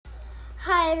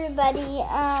Hi everybody.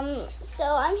 So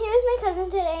I'm here with my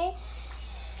cousin today,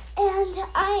 and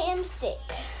I am sick.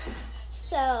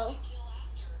 So,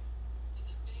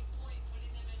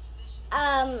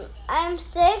 I'm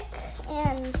sick,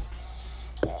 and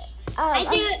I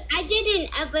did an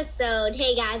episode.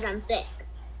 Hey guys, I'm sick.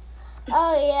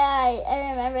 Oh yeah, I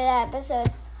remember that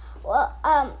episode. Well,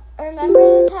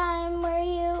 remember the time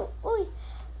where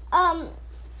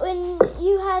when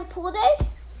you had pool day?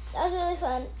 That was really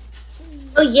fun.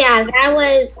 Oh yeah, that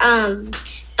was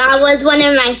one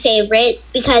of my favorites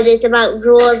because it's about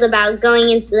rules about going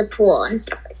into the pool and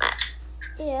stuff like that.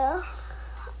 Yeah.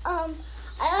 I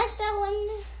like that one.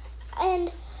 And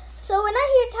so we're not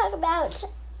here to talk about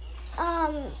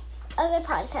other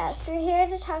podcasts. We're here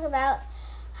to talk about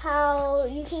how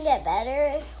you can get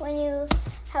better when you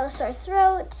have a sore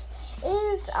throat.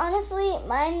 It's honestly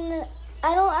mine.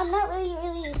 I'm not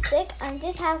really sick. I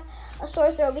just have a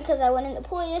sore throat because I went in the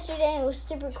pool yesterday and it was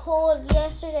super cold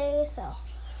yesterday. So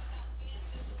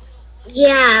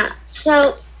yeah.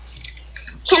 So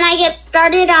can I get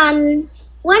started on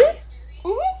one?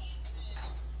 Mm-hmm.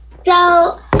 So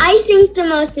I think the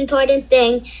most important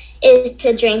thing is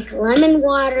to drink lemon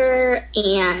water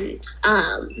and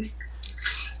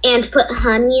put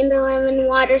honey in the lemon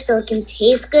water so it can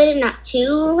taste good and not too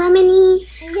lemony.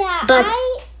 Yeah, but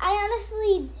I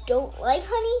honestly don't like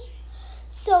honey.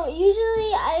 So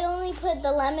usually I only put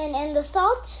the lemon and the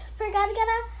salt for gargling.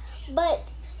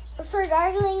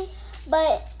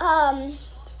 But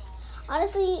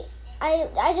honestly,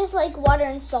 I just like water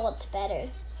and salt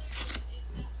better.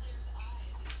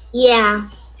 Yeah,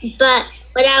 but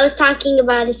what I was talking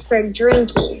about is for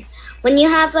drinking. When you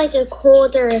have like a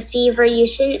cold or a fever, you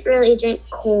shouldn't really drink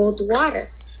cold water.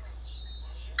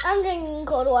 I'm drinking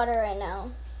cold water right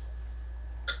now.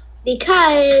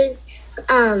 Because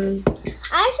I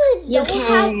actually you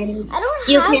can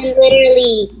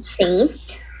literally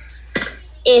faint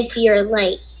if you're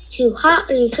like too hot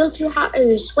or you feel too hot or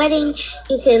you're sweating.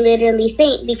 You can literally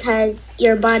faint because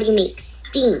your body makes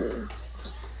steam.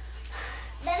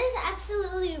 That is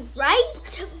absolutely right,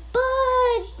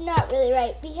 but not really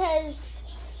right because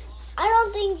I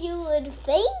don't think you would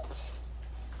faint,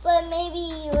 but maybe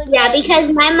you would. Yeah, because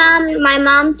my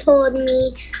mom told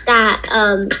me that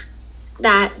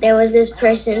that there was this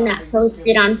person that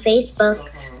posted on Facebook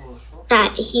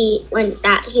that he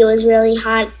was really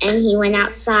hot and he went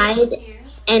outside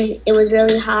and it was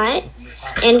really hot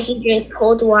and he drank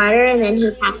cold water and then he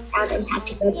passed out and had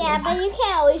to go to the but you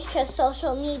can't always trust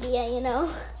social media, you know.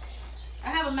 I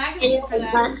have a magazine for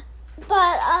that.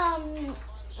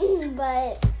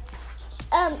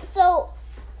 So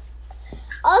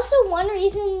also one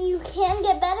reason you can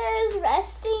get better is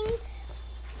resting.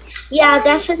 Yeah,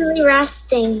 definitely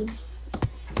resting.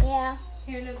 Yeah.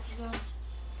 Here, let's go.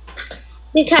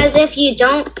 Because if you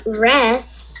don't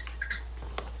rest,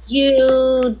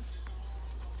 you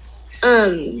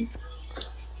if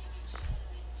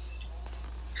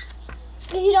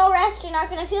you don't rest, you're not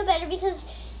gonna feel better because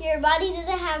your body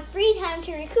doesn't have free time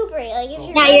to recuperate. Like if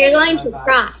you're going to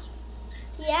cry.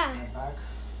 Yeah.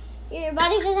 Your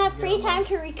body doesn't have free time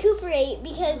to recuperate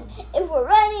because if we're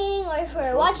running or if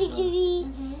we're watching TV,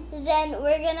 then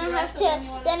we're gonna have to.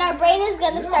 Then our brain is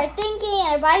gonna start thinking,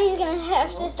 and our body is gonna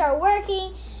have to start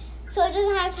working. So it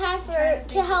doesn't have time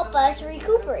to help us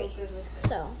recuperate.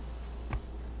 So,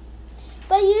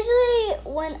 but usually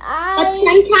when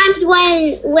sometimes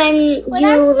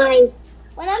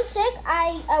when I'm sick,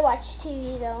 I watch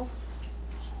TV though.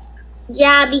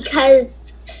 Yeah,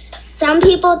 because some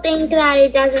people think that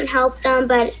it doesn't help them,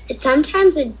 but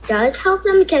sometimes it does help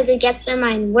them because it gets their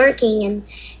mind working and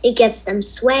it gets them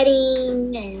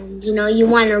sweating, and you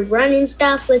want to run and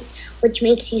stuff which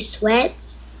makes you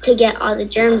sweat to get all the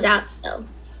germs out. So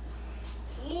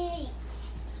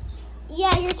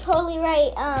yeah, you're totally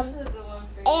right.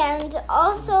 And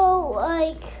also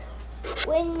like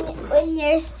when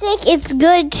you're sick, it's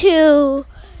good to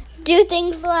do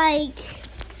things like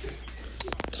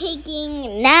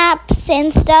taking naps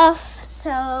and stuff.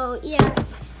 So yeah,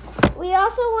 we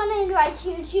also want to invite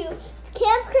you to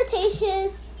Camp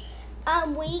Cretaceous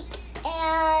week,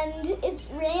 and it's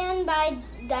ran by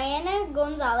Diana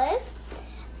Gonzalez,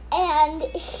 and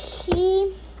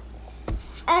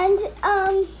and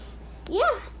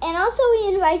also we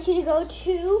invite you to go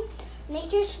to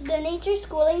the Nature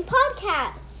Schooling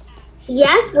podcast.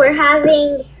 Yes, we're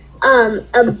having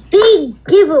a big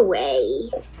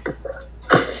giveaway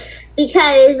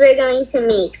because we're going to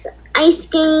make some ice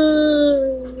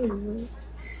cream,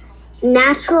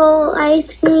 natural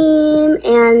ice cream,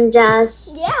 and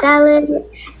just salad,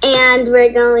 and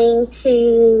we're going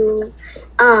to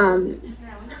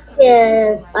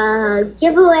give a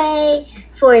giveaway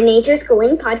for Nature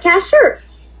Schooling Podcast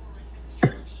shirts.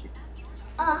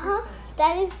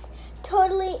 That is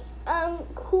totally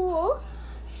cool.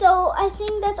 So I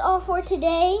think that's all for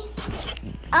today.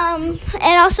 And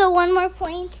also one more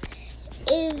point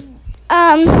is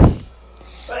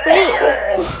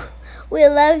we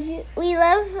love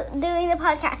doing the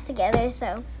podcast together.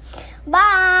 So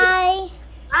bye.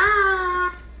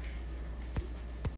 Bye.